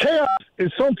 and chaos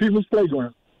is some people's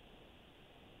playground.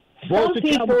 Some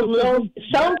people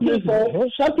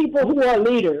who are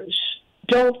leaders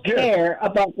don't care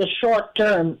about the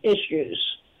short-term issues.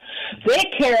 They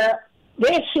care.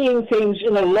 They're seeing things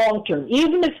in the long term,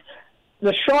 even if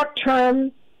the short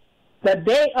term that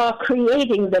they are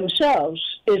creating themselves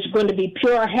is going to be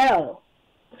pure hell.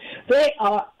 They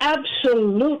are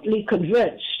absolutely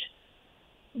convinced.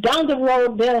 Down the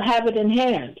road, they'll have it in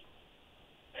hand.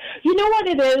 You know what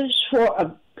it is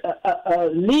for a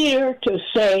leader to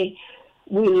say,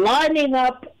 we're lining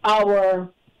up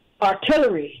our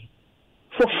artillery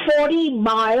for 40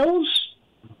 miles,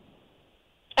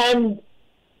 and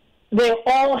they're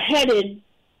all headed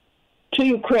to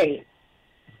Ukraine.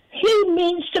 He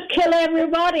means to kill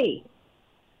everybody.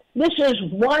 This is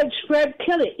widespread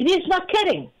killing. He's not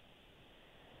kidding.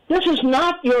 This is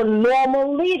not your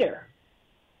normal leader.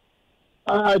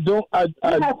 I don't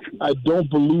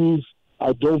believe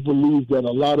that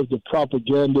a lot of the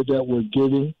propaganda that we're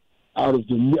getting out of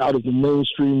the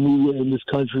mainstream media in this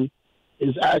country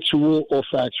is actual or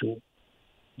factual.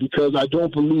 Because I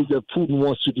don't believe that Putin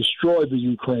wants to destroy the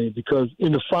Ukraine, because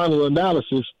in the final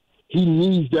analysis, he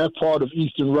needs that part of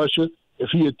Eastern Russia if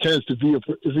he intends to be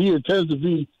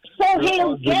So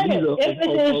he'll get it if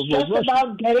it is just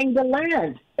about getting the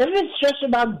land. If it's just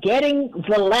about getting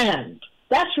the land,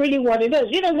 that's really what it is.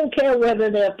 He doesn't care whether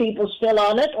there are people still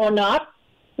on it or not.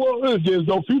 Well, if there's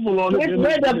no people on it, get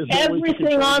rid of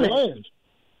everything on it.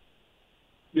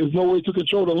 There's no way to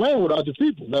control the land without the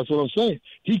people. That's what I'm saying.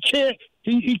 He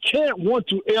can't want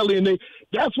to alienate.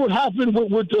 That's what happened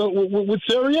with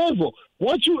Sarajevo.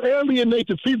 Once you alienate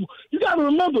the people, you got to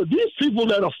remember, these people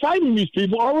that are fighting these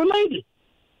people are related.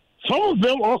 Some of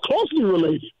them are closely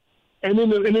related. And in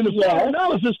the final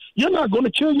analysis, you're not going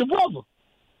to kill your brother.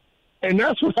 And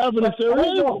that's what happened in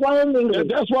Sarajevo.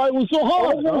 That's why it was so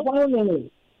hard.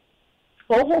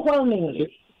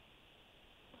 Overwhelmingly.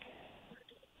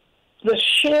 The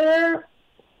sheer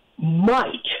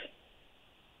might,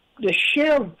 the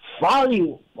sheer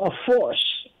volume of force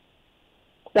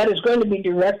that is going to be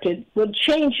directed will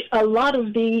change a lot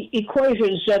of the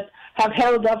equations that have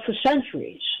held up for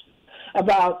centuries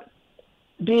about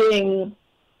being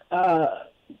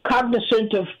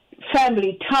cognizant of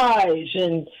family ties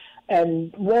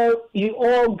and where you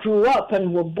all grew up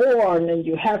and were born, and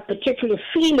you have particular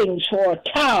feelings for a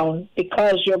town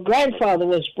because your grandfather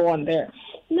was born there.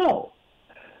 No.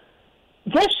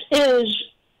 This is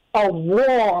a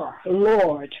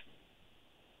warlord.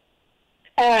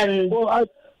 And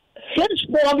his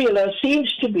formula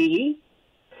seems to be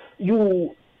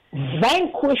you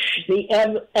vanquish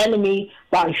the enemy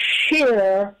by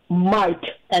sheer might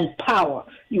and power.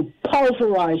 You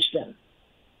pulverize them.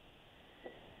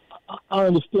 I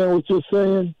understand what you're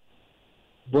saying,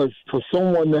 but for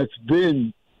someone that's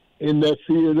been in that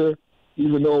theater,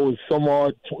 even though it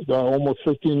was almost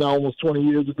 15, now almost 20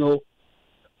 years ago,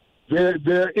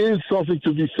 there is something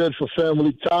to be said for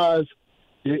family ties.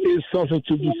 There is something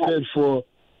to be said for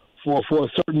a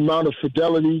certain amount of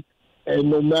fidelity, and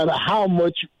no matter how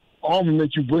much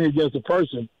armament you bring against a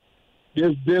person,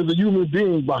 there's a human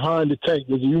being behind the tank.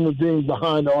 There's a human being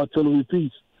behind the artillery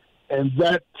piece, and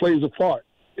that plays a part.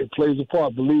 It plays a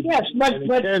part, believe me. Yes, but it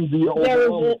can be an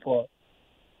overwhelming part.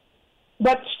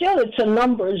 But still, it's a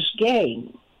numbers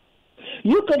game.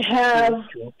 You could have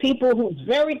people with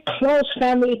very close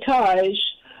family ties,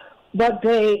 but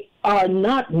they are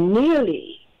not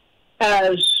nearly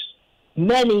as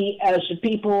many as the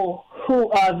people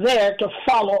who are there to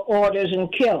follow orders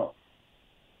and kill.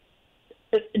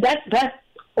 That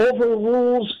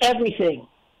overrules everything.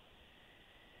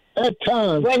 At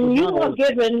times, when you are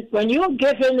given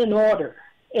an order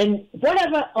in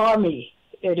whatever army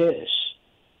it is,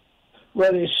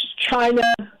 whether it's China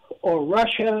or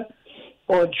Russia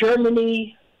or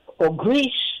Germany or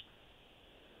Greece,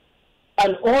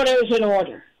 an order is an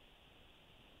order.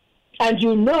 And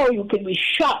you know you can be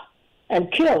shot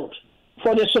and killed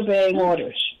for disobeying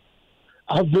orders.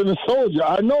 I've been a soldier.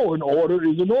 I know an order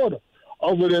is an order.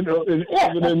 Other than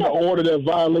the order that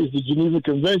violates the Geneva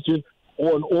Convention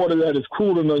or an order that is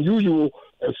cruel and unusual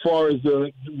as far as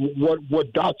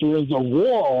what doctrines of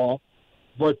war are.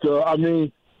 But, I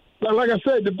mean, like I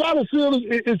said, the battlefield,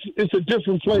 it's a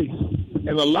different place.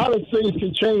 And a lot of things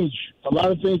can change.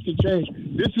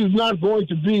 This is not going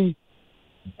to be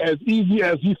as easy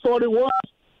as he thought it was.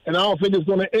 And I don't think it's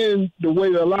going to end the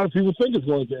way that a lot of people think it's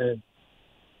going to end.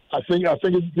 I think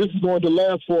this is going to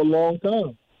last for a long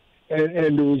time.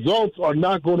 And the results are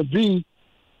not going to be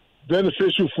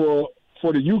beneficial for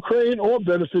the Ukraine or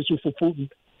beneficial for Putin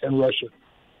and Russia.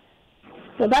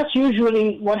 Well, that's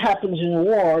usually what happens in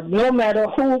war. No matter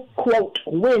who, quote,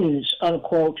 wins,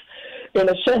 unquote, in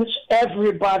a sense,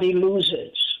 everybody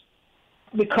loses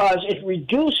because it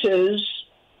reduces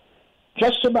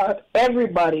just about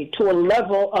everybody to a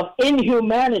level of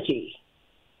inhumanity.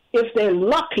 If they're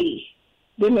lucky,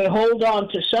 they may hold on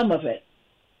to some of it,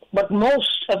 but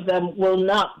most of them will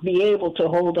not be able to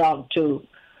hold on to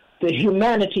the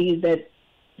humanity that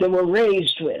they were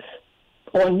raised with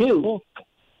or knew.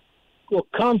 Well,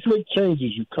 conflict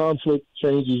changes you. Conflict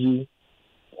changes you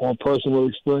on personal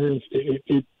experience.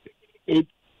 It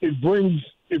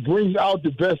brings out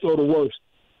the best or the worst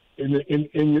in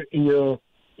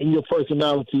your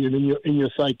personality and in your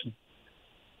psyche.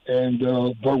 And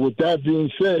but with that being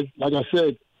said, like I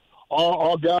said,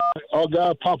 our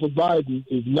guy Papa Biden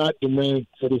is not the man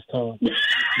for this time. He's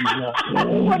not.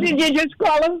 What did you just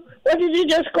call him?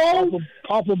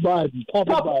 Papa Biden.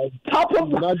 Papa Biden.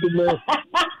 Not the man.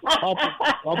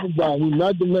 Papa Biden. He's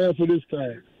not the man for this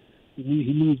time. He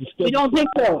needs to step. You don't think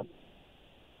so?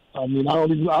 I mean, I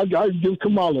give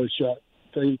Kamala a shot.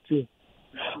 Tell you the truth.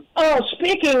 Oh,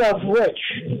 speaking of which,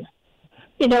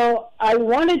 I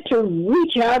wanted to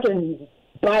reach out and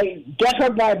get her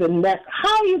by the neck.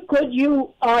 How could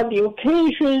you, on the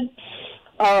occasion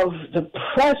of the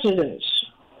president's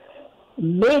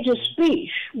major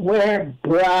speech, wear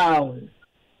brown?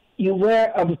 You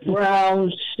wear a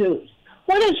brown suit.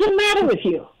 What is the matter with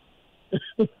you?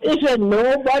 Is there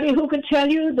nobody who could tell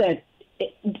you that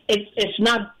it's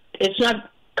not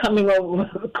coming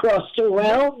across too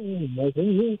well? Like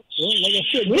I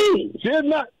said,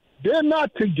 they're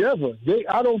not together.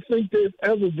 I don't think they've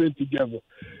ever been together.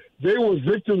 They were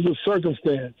victims of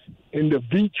circumstance in the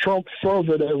beat Trump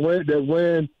fervor that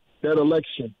ran that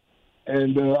election.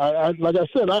 And like I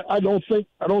said, I don't think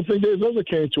they've ever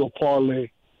came to a parlay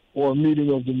or a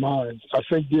meeting of the minds. I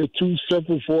think they're two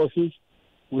separate forces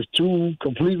with two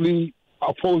completely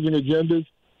opposing agendas.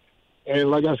 And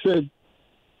like I said,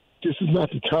 this is not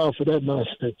the time for that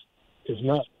nonsense. It's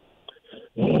not.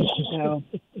 No.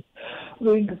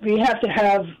 We have to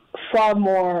have far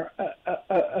more,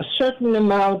 a certain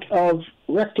amount of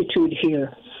rectitude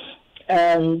here.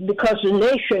 And because the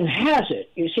nation has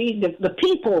it. You see, the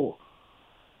people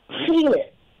feel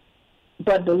it.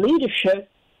 But the leadership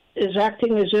is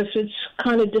acting as if it's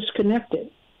kind of disconnected.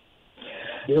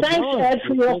 Thanks, Ed,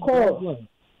 for your call.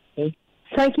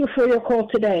 Thank you for your call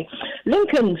today.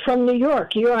 Lincoln from New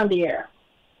York, you're on the air.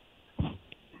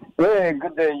 Hey,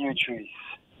 good day, you trees.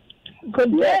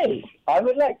 Good day. I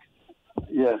would like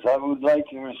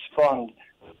to respond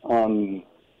in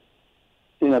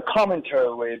a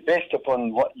commentary way based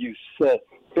upon what you said,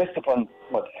 based upon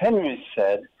what Henry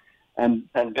said, and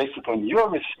based upon your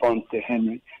response to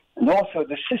Henry, and also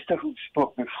the sister who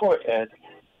spoke before Ed,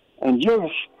 and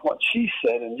what she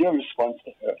said and your response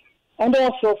to her, and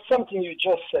also something you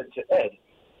just said to Ed,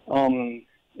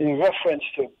 in reference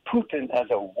to Putin as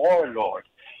a warlord.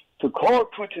 To call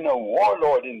Putin a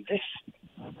warlord in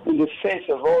the face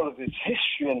of all of its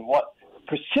history and what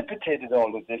precipitated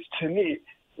all of this, to me,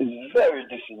 is very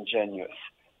disingenuous.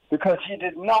 Because he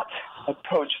did not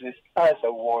approach this as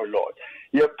a warlord.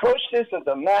 He approached this as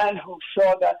a man who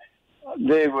saw that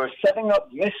they were setting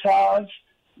up missiles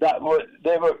that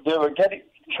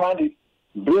trying to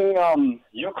bring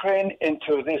Ukraine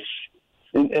into this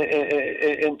into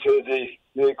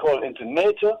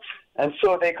NATO. And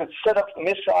so they could set up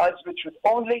missiles which would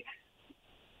only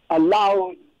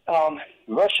allow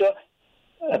Russia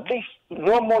at least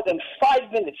no more than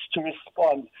 5 minutes to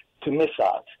respond to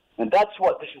missiles. And that's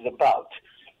what this is about.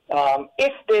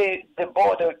 If the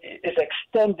border is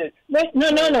extended...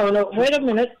 No. Wait a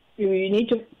minute. You need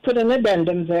to put an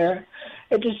addendum there.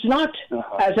 It is not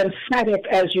as emphatic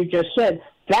as you just said.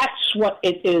 That's what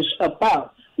it is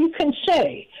about. You can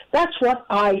say, that's what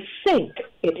I think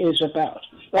it is about.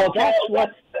 Well, that's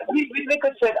what... We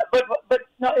could say that, but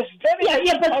no, it's very...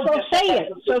 Yeah, but so say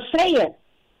it. So say it.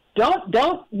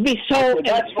 Don't be so... Okay,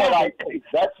 that's what I think.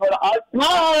 That's what I... No,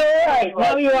 all right.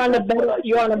 Now you're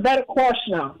on a better course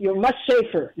now. You're much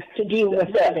safer to deal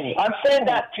with that. I'm saying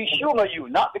that to humor you,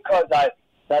 not because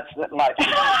that's my...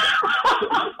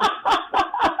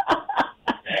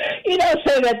 You don't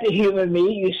say that to humor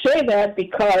me. You say that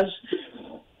because,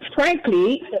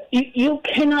 frankly, you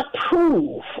cannot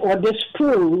prove or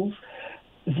disprove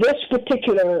this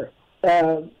particular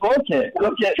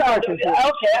charges.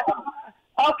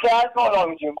 Okay, I'll go along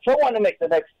with you. So I want to make the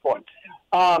next point.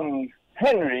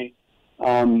 Henry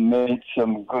made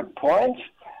some good points,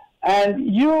 and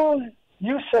you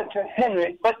said to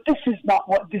Henry, but this is not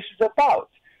what this is about.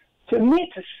 To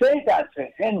me, to say that to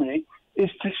Henry is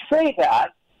to say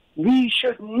that we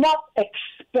should not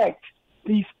expect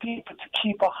these people to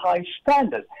keep a high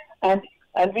standard, and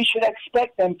we should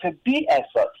expect them to be as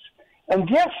such. And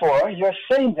therefore, you're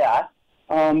saying that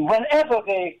whenever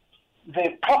they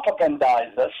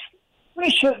propagandize us, we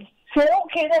should say,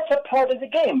 okay, that's a part of the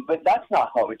game, but that's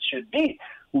not how it should be.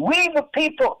 We, the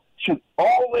people, should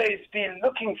always be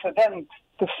looking for them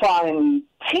to find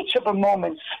teachable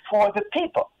moments for the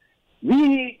people.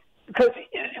 Because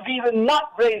we will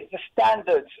not raise the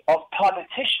standards of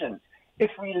politicians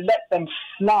if we let them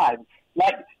slide.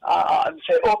 Like,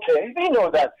 say, okay, we know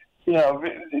that, this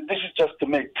is just to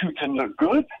make Putin look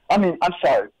good.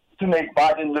 To make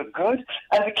Biden look good.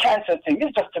 And the cancer thing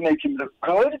is just to make him look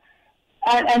good.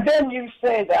 And then you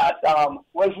say that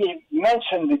when he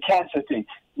mentioned the cancer thing,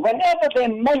 whenever they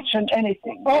mention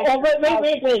anything...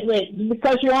 Wait.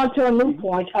 Because you're on to a new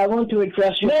point, I want to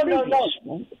address your previous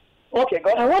one. Okay, go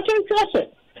ahead. I want to address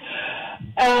it.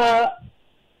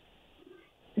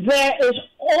 There is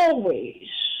always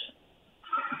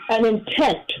an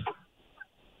intent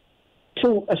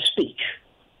to a speech.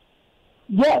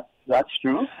 Yes, that's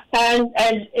true. And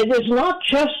it is not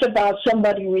just about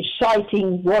somebody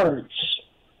reciting words.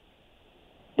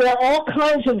 There are all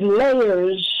kinds of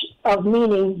layers of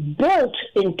meaning built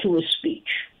into a speech.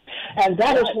 And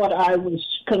that is what I was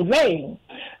conveying,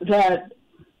 that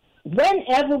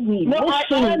whenever we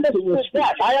listen to a speech...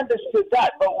 I understood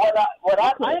that, but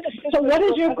I understood... So what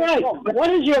is your gripe? What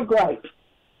is your gripe?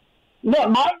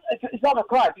 No, it's not a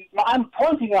gripe. I'm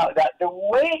pointing out that the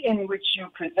way in which you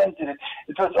presented it,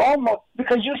 it was almost...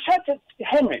 Because you said to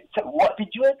Henry, so what did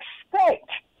you expect?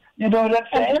 You know what I'm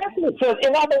saying? Exactly. So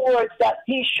in other words, that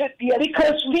he should be...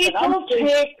 Because people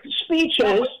take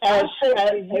speeches as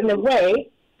in a way,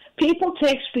 people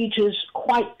take speeches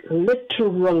quite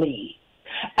literally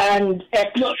and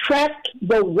extract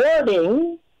the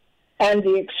wording and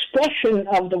the expression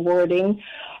of the wording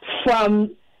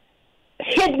from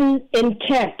hidden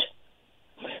intent.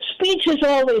 Speeches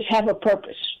always have a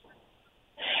purpose.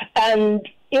 And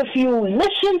if you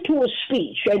listen to a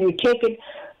speech and you take it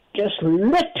just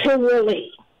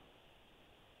literally,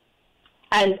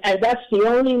 and that's the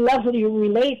only level you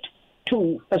relate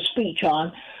to a speech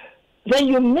on, then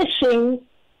you're missing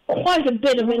quite a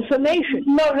bit of information.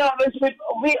 No,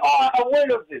 we are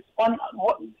aware of this.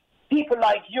 People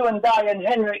like you and I and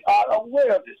Henry are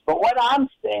aware of this. But what I'm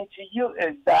saying to you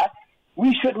is that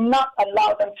we should not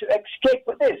allow them to escape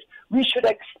with this. We should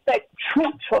expect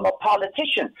truth from a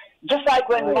politician. Just like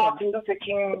when Martin Luther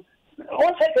King...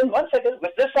 One second.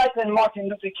 Just like when Martin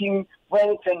Luther King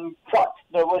went and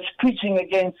was preaching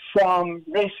against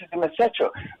racism, etc.,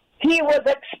 he was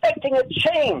expecting a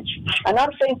change. And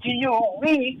I'm saying to you,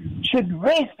 we should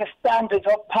raise the standards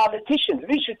of politicians.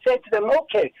 We should say to them,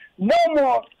 okay, no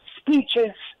more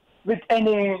speeches with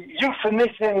any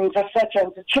euphemisms, etc.,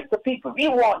 to trick the people. We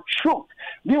want truth.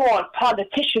 We want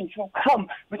politicians who come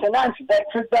with an answer. Like,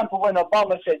 for example, when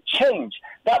Obama said change,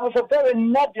 that was a very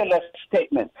nebulous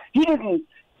statement. He didn't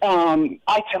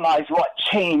itemize what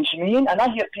change mean, and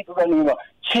I hear people running about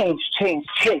change. Change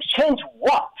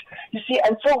what? You see,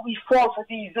 and so we fall for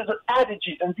these little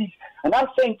adages and these. And I'm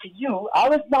saying to you, I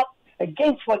was not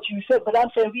against what you said, but I'm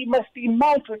saying we must be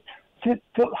mindful to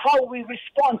how we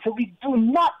respond, so we do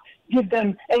not give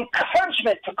them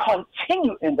encouragement to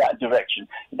continue in that direction.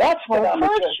 That's what I'm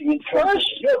addressing in terms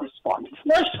of your response.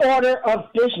 First order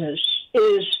of business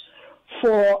is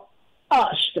for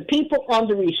us, the people on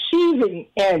the receiving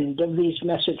end of these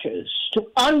messages, to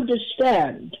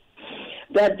understand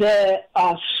that there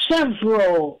are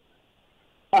several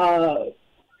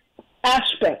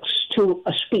aspects to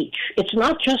a speech. It's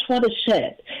not just what is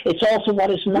said. It's also what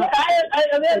is not. I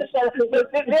understand.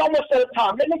 We're almost out of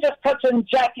time. Let me just touch on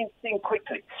Jackie's thing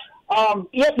quickly. No,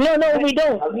 we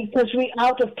don't, because we're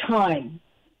out of time.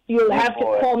 You'll have to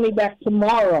call me back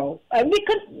tomorrow. And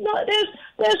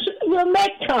we'll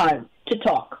make time to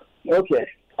talk. Okay.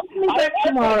 Call me back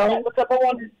tomorrow. Because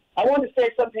I want to say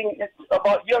something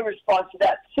about your response to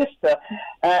that sister.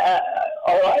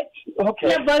 All right? Okay.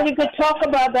 Yeah, but we could talk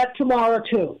about that tomorrow,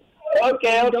 too.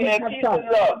 Okay. Peace and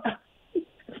love.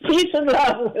 Peace and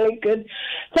love. Really good.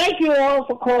 Thank you all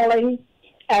for calling,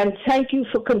 and thank you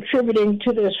for contributing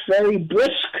to this very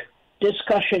brisk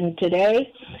discussion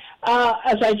today.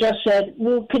 As I just said,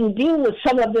 we can deal with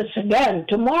some of this again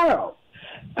tomorrow,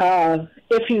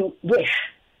 if you wish.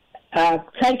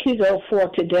 Thank you, though, for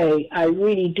today. I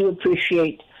really do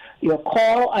appreciate your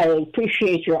call. I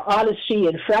appreciate your honesty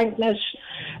and frankness,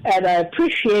 and I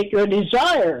appreciate your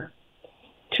desire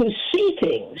to see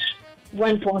things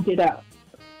when pointed out.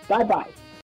 Bye-bye.